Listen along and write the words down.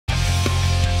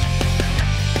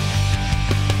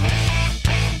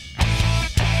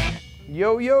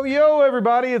Yo, yo, yo,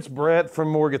 everybody, it's Brett from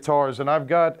More Guitars, and I've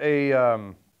got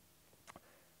a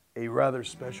rather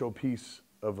special piece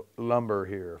of lumber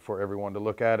here for everyone to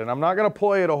look at. And I'm not going to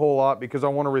play it a whole lot because I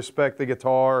want to respect the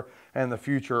guitar and the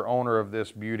future owner of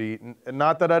this beauty.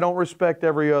 Not that I don't respect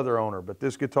every other owner, but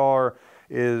this guitar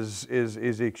is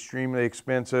extremely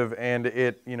expensive, and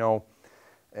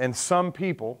and some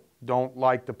people don't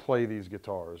like to play these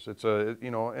guitars. It's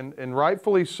and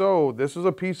rightfully so. This is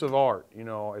a piece of art.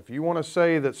 If you want to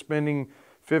say that spending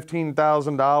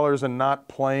 $15,000 and not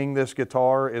playing this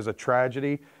guitar is a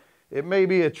tragedy, it may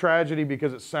be a tragedy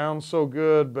because it sounds so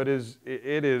good, but it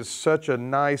is such a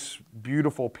nice,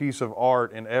 beautiful piece of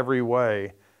art in every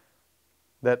way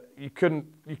that you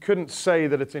couldn't say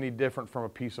that it's any different from a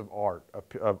piece of art,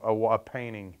 a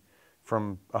painting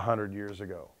from 100 years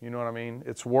ago. You know what I mean?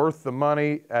 It's worth the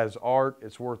money as art.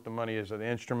 It's worth the money as an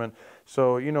instrument.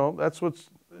 So, that's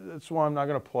why I'm not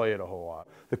going to play it a whole lot.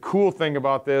 The cool thing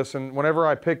about this, and whenever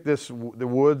I picked the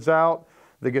woods out,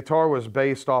 the guitar was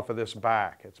based off of this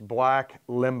back. It's Black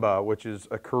Limba, which is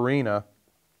a Carina.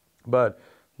 But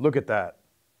look at that.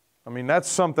 I mean, that's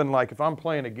something like if I'm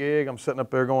playing a gig, I'm sitting up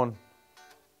there going,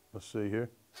 let's see here.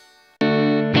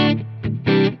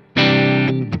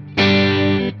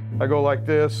 I go like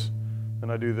this,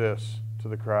 and I do this to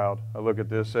the crowd. I look at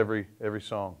this every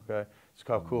song, okay? It's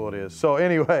how cool it is. So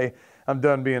anyway, I'm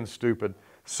done being stupid.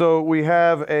 So we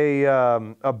have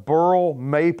a Burl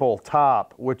Maple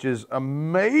top, which is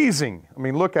amazing. I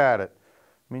mean, look at it.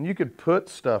 I mean, you could put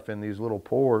stuff in these little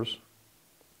pores.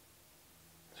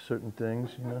 Certain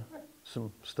things,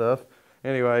 some stuff.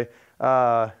 Anyway,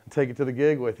 take it to the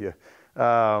gig with you.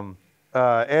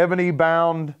 Ebony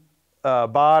bound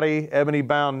body, ebony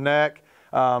bound neck.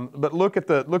 But look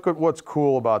at what's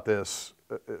cool about this.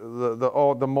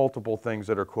 The multiple things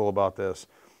that are cool about this.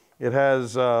 It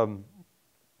has a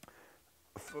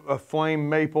flame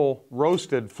maple,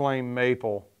 roasted flame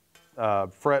maple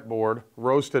fretboard,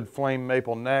 roasted flame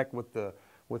maple neck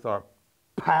with our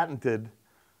patented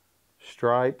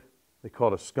stripe. They call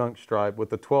it a skunk stripe with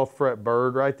the 12th fret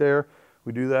bird right there.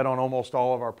 We do that on almost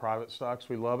all of our PrivateStocks.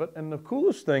 We love it. And the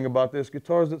coolest thing about this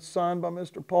guitar is it's signed by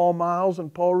Mr. Paul Miles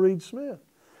and Paul Reed Smith.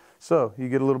 So you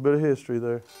get a little bit of history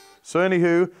there. So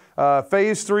anywho,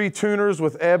 phase 3 tuners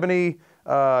with ebony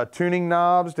tuning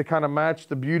knobs to kind of match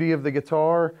the beauty of the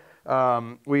guitar.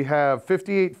 We have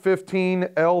 5815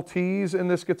 LTs in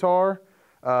this guitar.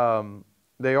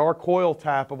 They are coil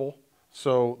tappable.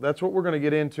 So that's what we're going to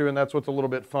get into, and that's what's a little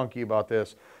bit funky about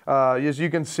this. As you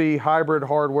can see, hybrid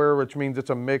hardware, which means it's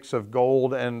a mix of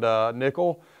gold and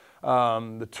nickel.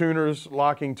 The tuners,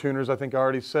 locking tuners, I think I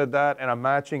already said that, and a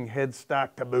matching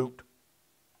headstock to boot.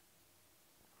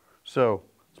 So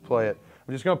let's play it.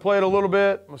 I'm just going to play it a little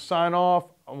bit. I'm going to sign off.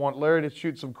 I want Larry to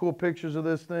shoot some cool pictures of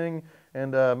this thing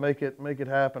and make it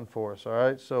happen for us. All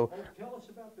right. So tell us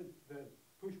about the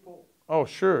push-pull. Oh,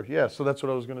 sure. Yeah. So that's what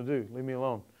I was going to do. Leave me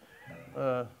alone.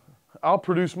 I'll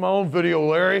produce my own video,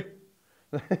 Larry.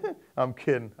 I'm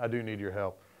kidding. I do need your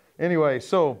help. Anyway,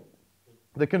 so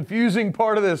the confusing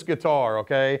part of this guitar,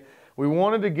 okay? We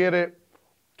wanted to get it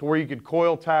to where you could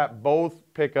coil tap both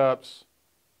pickups,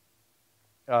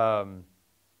 kind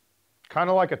of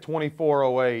like a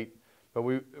 2408, but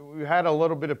we had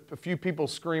a few people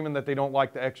screaming that they don't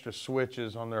like the extra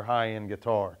switches on their high-end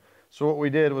guitar. So what we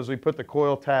did was we put the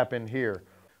coil tap in here.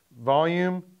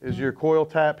 Volume is your coil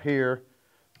tap here.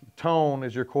 Tone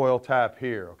is your coil tap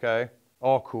here, okay?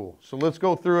 All cool. So let's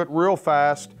go through it real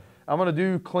fast. I'm going to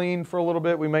do clean for a little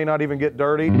bit. We may not even get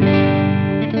dirty.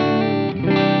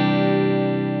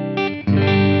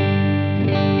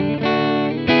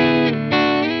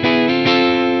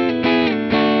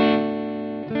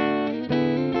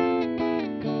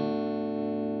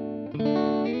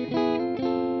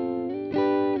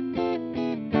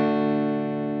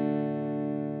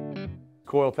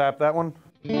 Coil tap that one.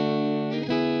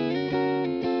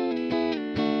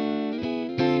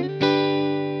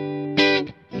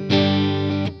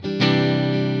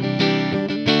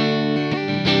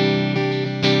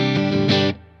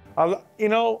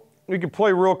 We could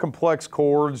play real complex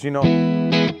chords, and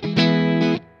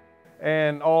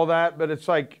all that, but it's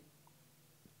like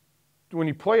when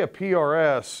you play a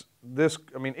PRS,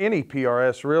 any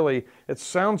PRS really, it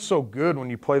sounds so good when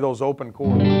you play those open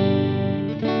chords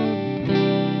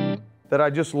that I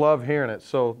just love hearing it.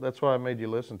 So that's why I made you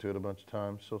listen to it a bunch of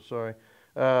times. So sorry.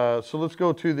 So let's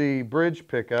go to the bridge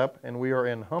pickup, and we are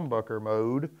in humbucker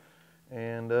mode,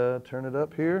 and turn it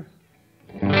up here.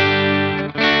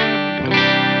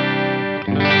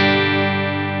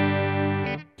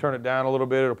 Turn it down a little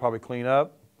bit, it'll probably clean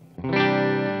up.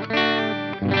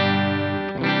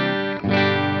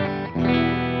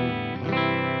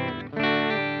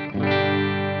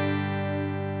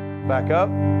 back up.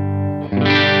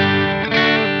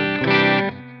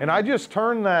 And I just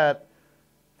turned that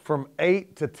from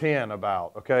 8 to 10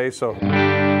 about, okay? So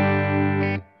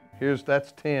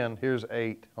that's 10, here's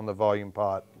 8 on the volume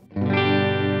pot.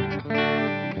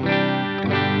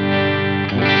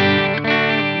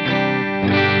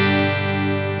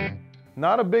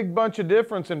 Not a big bunch of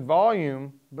difference in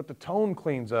volume, but the tone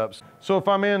cleans up. So if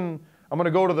I'm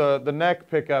gonna go to the neck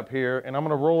pickup here, and I'm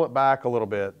gonna roll it back a little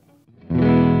bit.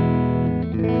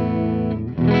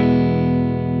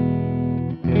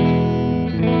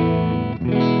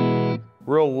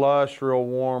 Real lush, real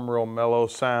warm, real mellow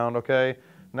sound, okay?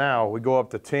 Now we go up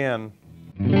to 10.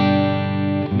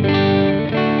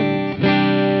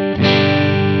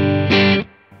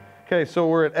 Okay, so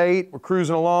we're at 8, we're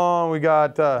cruising along, we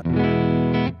got, and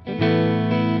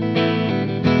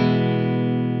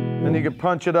you can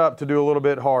punch it up to do a little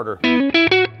bit harder.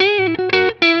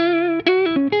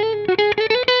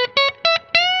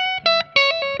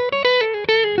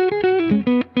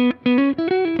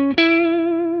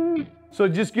 So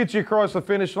it just gets you across the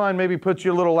finish line, maybe puts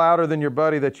you a little louder than your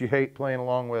buddy that you hate playing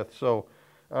along with. So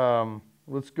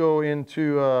let's go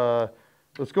into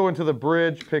the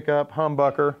bridge pickup,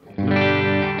 humbucker.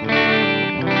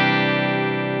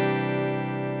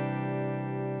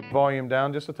 Volume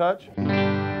down just a touch.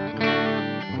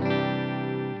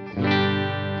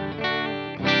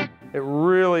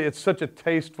 It's such a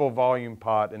tasteful volume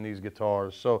pot in these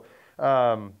guitars. So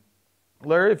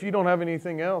Larry, if you don't have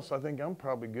anything else, I think I'm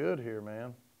probably good here,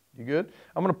 man. You good?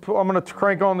 I'm gonna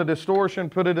crank on the distortion,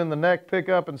 put it in the neck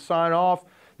pickup, and sign off.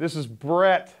 This is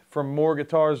Brett from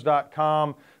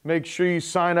moreguitars.com. Make sure you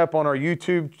sign up on our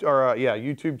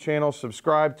YouTube channel,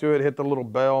 subscribe to it, hit the little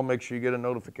bell, make sure you get a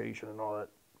notification and all that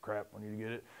crap when you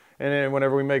get it. And then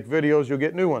whenever we make videos, you'll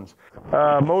get new ones.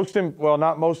 Not most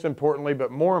importantly, but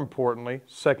more importantly,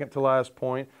 second to last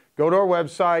point, go to our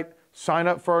website, sign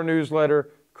up for our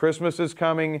newsletter. Christmas is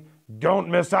coming. Don't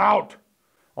miss out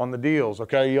on the deals,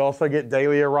 okay? You also get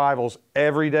daily arrivals.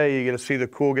 Every day you get to see the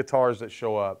cool guitars that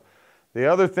show up. The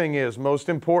other thing is, most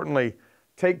importantly,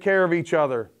 take care of each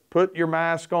other. Put your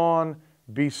mask on,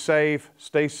 be safe,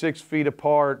 stay 6 feet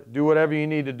apart, do whatever you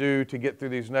need to do to get through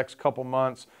these next couple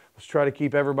months. Let's try to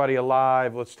keep everybody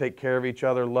alive. Let's take care of each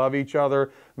other, love each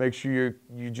other. Make sure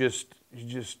you just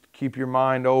keep your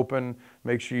mind open.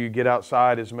 Make sure you get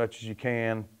outside as much as you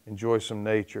can. Enjoy some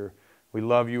nature. We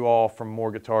love you all from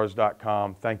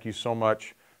moreguitars.com. Thank you so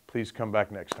much. Please come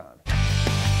back next time.